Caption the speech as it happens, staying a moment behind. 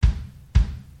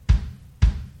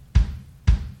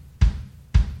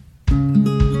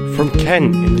From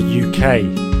Kent in the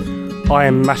UK, I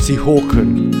am Matty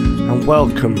Hawken, and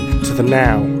welcome to The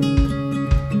Now.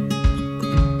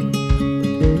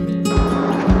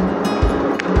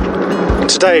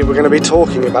 Today we're going to be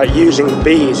talking about using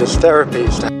bees as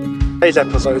therapies. Today's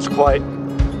episode is quite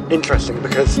interesting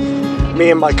because me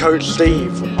and my coach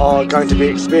Steve are going to be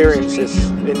experiencing this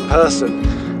in person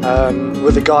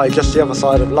with a guy just the other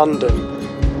side of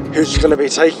London who's going to be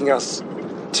taking us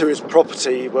to his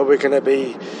property where we're going to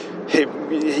be, he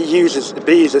uses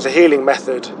bees as a healing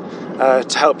method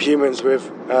to help humans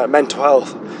with mental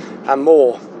health and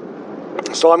more.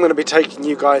 So I'm going to be taking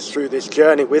you guys through this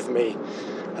journey with me.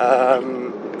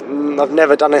 I've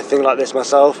never done anything like this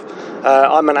myself.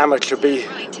 I'm an amateur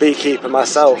beekeeper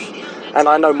myself, and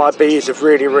I know my bees have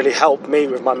really helped me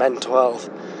with my mental health.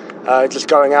 Just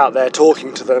going out there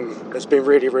talking to them has been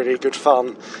really good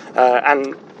fun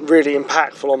and really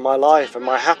impactful on my life and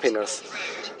my happiness.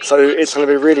 So it's going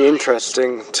to be really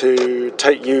interesting to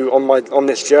take you on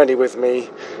this journey with me,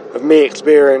 of me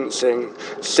experiencing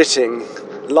sitting,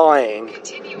 lying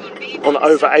on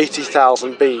over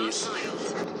 80,000 bees.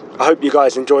 I hope you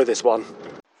guys enjoy this one.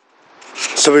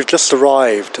 So we've just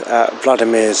arrived at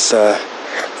Vladimir's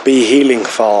bee healing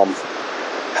farm,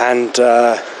 and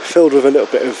filled with a little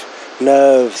bit of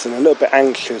nerves and a little bit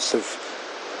anxious of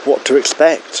what to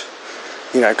expect,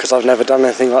 because I've never done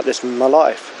anything like this in my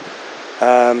life.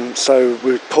 So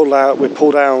we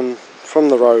pull down from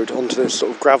the road onto this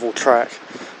sort of gravel track,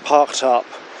 parked up,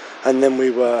 and then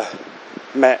we were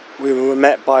met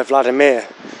by Vladimir,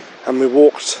 and we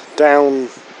walked down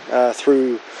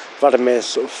through Vladimir's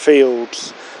sort of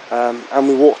fields, and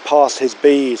we walked past his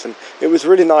bees, and it was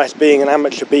really nice being an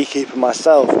amateur beekeeper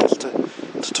myself, just to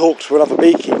talk to another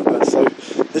beekeeper. So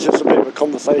this was a bit of a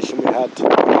conversation we had,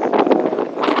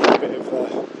 a bit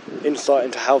of insight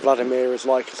into how Vladimir is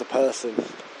like as a person.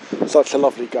 Such a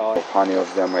lovely guy. Honey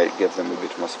of them, I give them a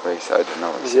bit more space, I don't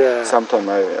know. Yeah. Sometimes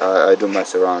I do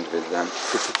mess around with them,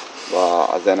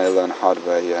 but then I learn hard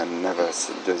way and never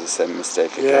do the same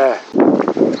mistake again. Yeah.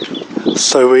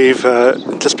 So we've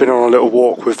just been on a little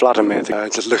walk with Vladimir,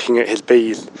 just looking at his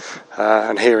bees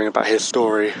and hearing about his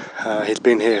story. He's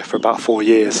been here for about 4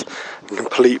 years, a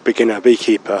complete beginner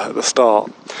beekeeper at the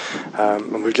start,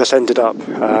 and we've just ended up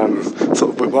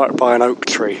we're right by an oak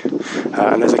tree,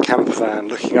 and there's a camper van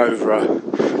looking over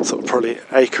a sort of probably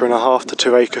 1.5 to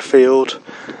 2 acre field,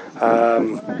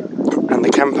 and the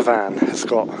camper van has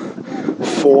got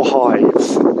 4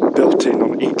 hives built in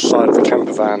on each side of the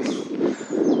camper van,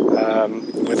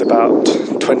 with about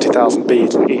 20,000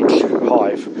 bees in each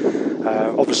hive.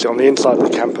 Obviously on the inside of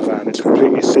the camper van it's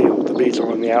completely sealed, the bees are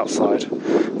on the outside,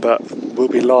 but we'll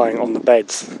be lying on the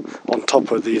beds on top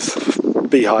of these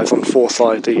beehives on 4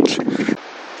 sides each.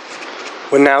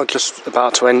 We're now just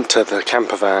about to enter the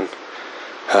camper van.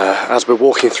 As we're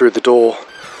walking through the door,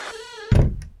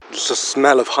 just a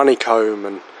smell of honeycomb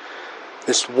and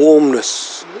this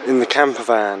warmness in the camper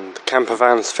van. The camper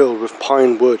van's filled with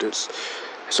pine wood. It's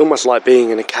almost like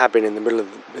being in a cabin in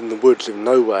the woods of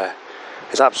nowhere.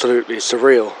 It's absolutely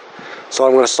surreal. So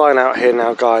I'm going to sign out here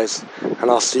now, guys,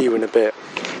 and I'll see you in a bit.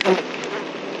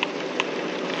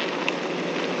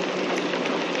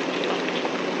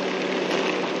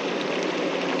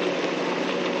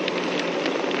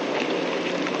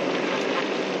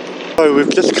 So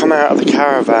we've just come out of the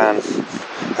caravan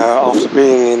after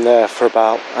being in there for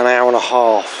about an hour and a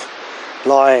half,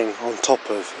 lying on top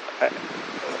of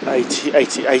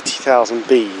 80,000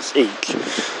 bees each.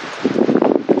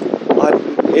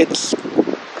 It's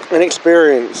an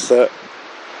experience that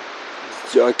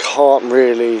I can't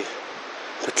really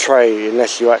portray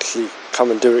unless you actually come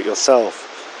and do it yourself.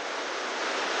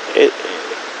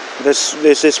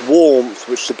 There's this warmth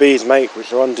which the bees make,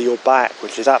 which are under your back,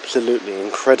 which is absolutely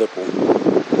incredible.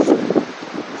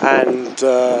 And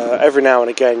every now and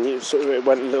again it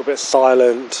went a little bit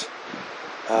silent.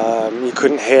 You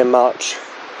couldn't hear much.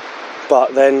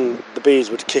 But then the bees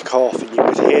would kick off and you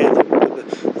could hear them.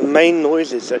 The main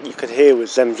noises that you could hear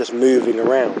was them just moving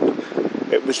around.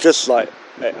 It was just like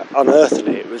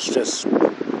unearthly. It was just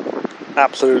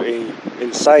absolutely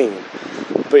insane.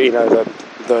 But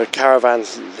the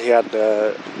caravans,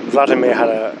 Vladimir had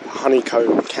a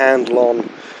honeycomb candle on,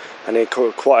 and he had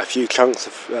quite a few chunks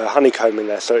of honeycomb in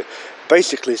there. So it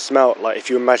basically smelt like if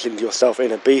you imagined yourself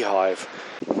in a beehive.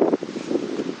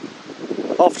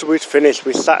 After we'd finished,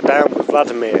 we sat down with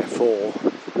Vladimir for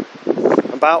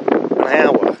about an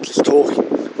hour just talking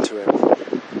to him,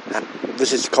 and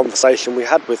this is the conversation we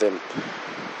had with him.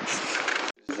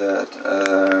 That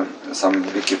some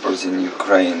beekeepers in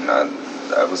Ukraine,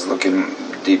 I was looking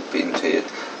deep into it,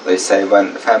 they say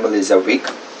when families are weak,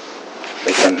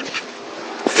 they can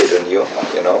feed you.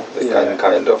 You know, they can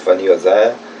kind of, when you're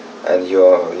there, and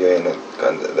you're in a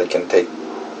kind of, they can take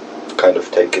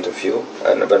it of you.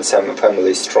 And when some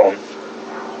family is strong,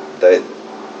 they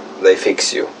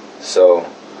fix you. So,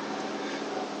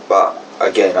 but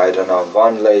again, I don't know.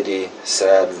 One lady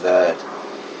said that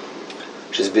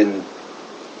she's been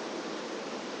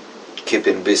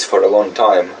keeping bees for a long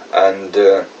time, and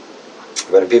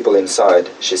when people inside,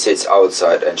 she sits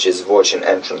outside and she's watching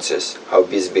entrances, how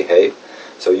bees behave.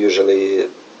 So usually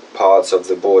parts of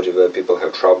the body where people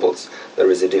have troubles, there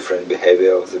is a different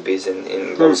behavior of the bees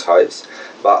in those hives.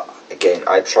 But again,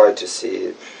 I try to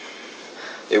see,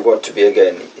 you've got to be,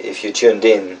 again, if you tuned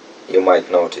in, you might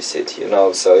notice it, you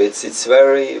know. So it's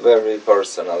very, very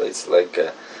personal. It's like,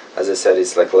 as I said,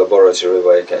 it's like laboratory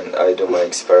where I do my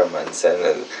experiments,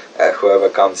 and whoever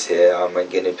comes here are my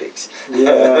guinea pigs.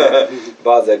 Yeah.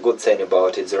 But the good thing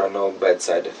about it, there are no bad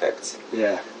side effects.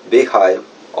 Yeah. Beehive,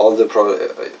 all the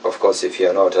of course, if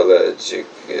you're not allergic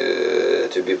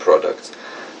to bee products,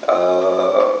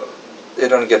 you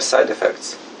don't get side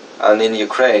effects. And in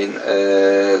Ukraine,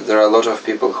 there are a lot of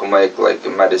people who make like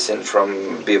medicine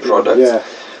from bee products. Yeah.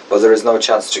 But there is no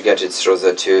chance to get it through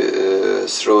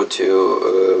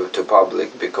to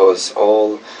public, because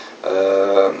all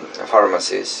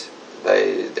pharmacies,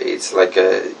 it's like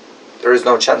there is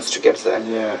no chance to get there.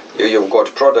 Yeah. You've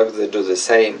got products that do the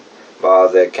same,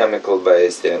 but they're chemical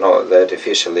based. They're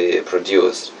artificially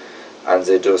produced, and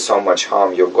they do so much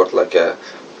harm. You've got like a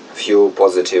few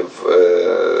positive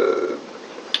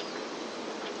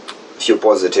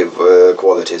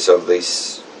qualities of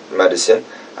this medicine,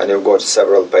 and you've got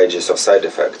several pages of side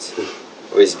effects.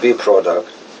 With bee product,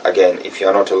 again, if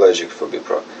you're not allergic for bee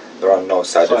product, there are no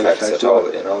side effects at all.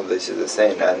 You know, this is the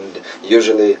thing. And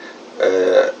usually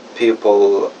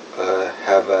people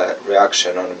have a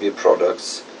reaction on bee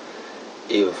products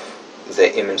if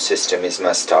the immune system is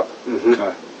messed up. Mm-hmm.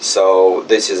 Okay. So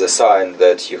this is a sign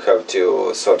that you have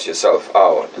to sort yourself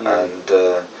out. And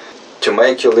to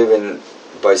make your living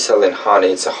by selling honey,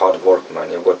 it's a hard work,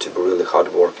 man. You've got to be really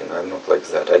hard working. I'm not like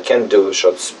that. I can do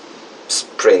short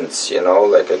sprints, you know,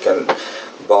 like I can,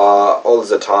 but all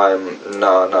the time,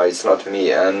 no, it's not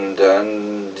me. And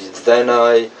then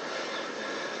I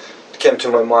came to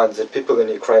my mind that people in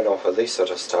Ukraine offer this sort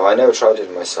of stuff. I never tried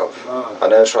it myself.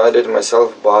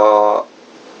 But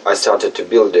I started to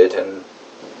build it, and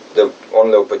the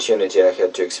only opportunity I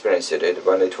had to experience it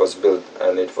when it was built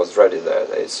and it was ready there.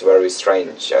 It's very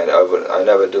strange. I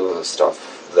never do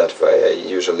stuff that way. I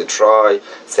usually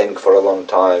think for a long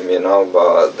time, you know,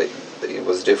 but it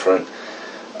was different.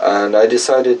 And I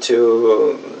decided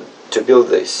to build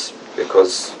this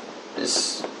because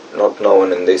it's not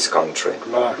known in this country.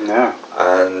 No.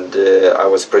 And I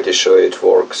was pretty sure it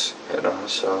works, you know.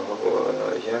 So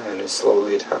and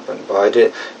slowly it happened. But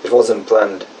it wasn't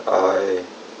planned.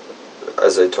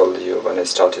 As I told you, when I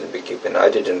started beekeeping, I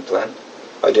didn't plan.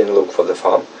 I didn't look for the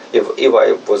farm. If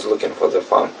I was looking for the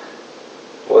farm,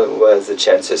 what were the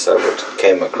chances I would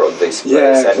came across this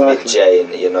place and meet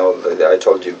Jane? You know, I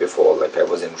told you before, like I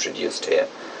was introduced here.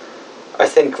 I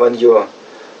think when you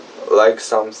like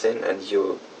something and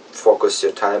you focus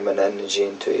your time and energy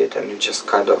into it, and you just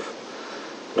kind of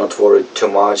not worry too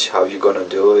much how you're gonna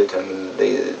do it, and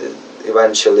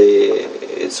eventually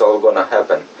it's all gonna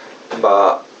happen.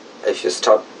 But if you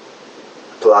start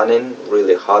planning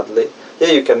really hardly,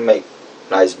 you can make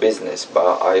nice business,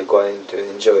 but are you going to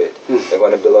enjoy it? There's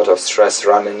going to be a lot of stress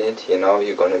running it, you know,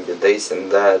 you're going to be this and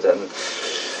that. And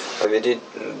we did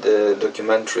the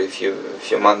documentary a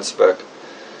few months back.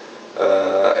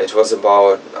 It was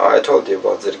about, I told you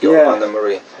about that girl, Anna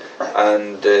Marie,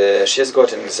 and she's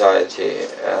got anxiety.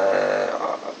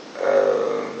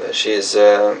 She's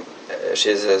a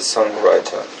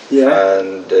songwriter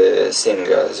and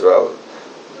singer as well.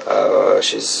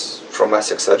 She's from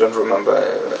Essex. I don't remember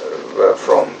where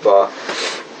from, but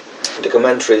the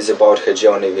documentary is about her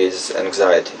journey with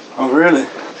anxiety. Oh, really?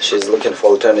 She's looking for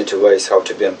alternative ways how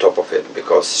to be on top of it,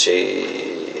 because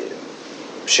she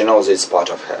knows it's part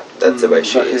of her. That's the way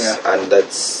she is, and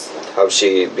that's how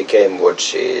she became what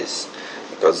she is,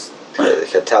 because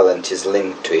her talent is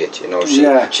linked to it, you know.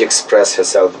 She expresses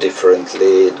herself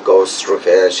differently. It goes through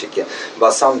her.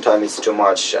 But sometimes it's too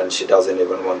much, and she doesn't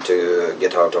even want to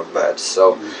get out of bed.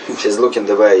 So she's looking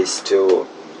the ways to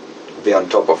be on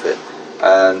top of it.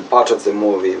 And part of the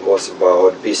movie was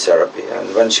about bee therapy.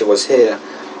 And when she was here,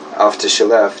 after she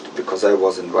left, because I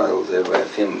wasn't while they were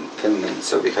filming,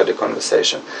 so we had a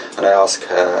conversation, and I asked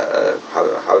her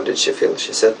how did she feel.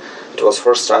 She said it was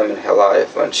first time in her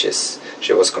life when she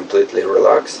was completely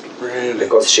relaxed. Really?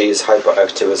 Because she is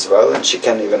hyperactive as well, and she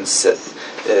can't even sit.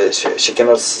 She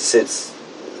cannot sit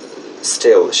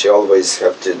still she always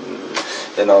have to,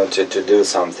 to do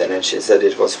something. And she said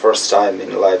it was first time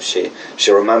in life she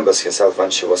remembers herself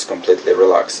when she was completely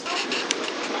relaxed.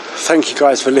 Thank you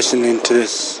guys for listening to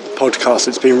this podcast.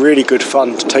 It's been really good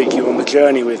fun to take you on the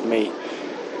journey with me.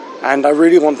 And I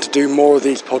really want to do more of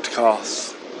these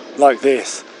podcasts like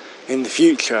this in the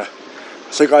future.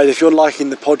 So guys, if you're liking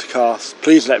the podcast,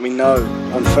 please let me know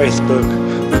on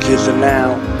Facebook, which is the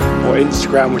Now, or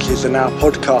Instagram, which is the Now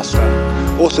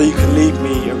Podcaster. Also, you can leave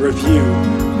me a review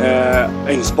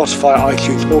in Spotify,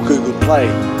 iTunes, or Google Play.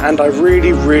 And I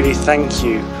really, really thank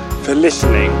you for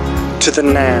listening to the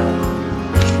Now.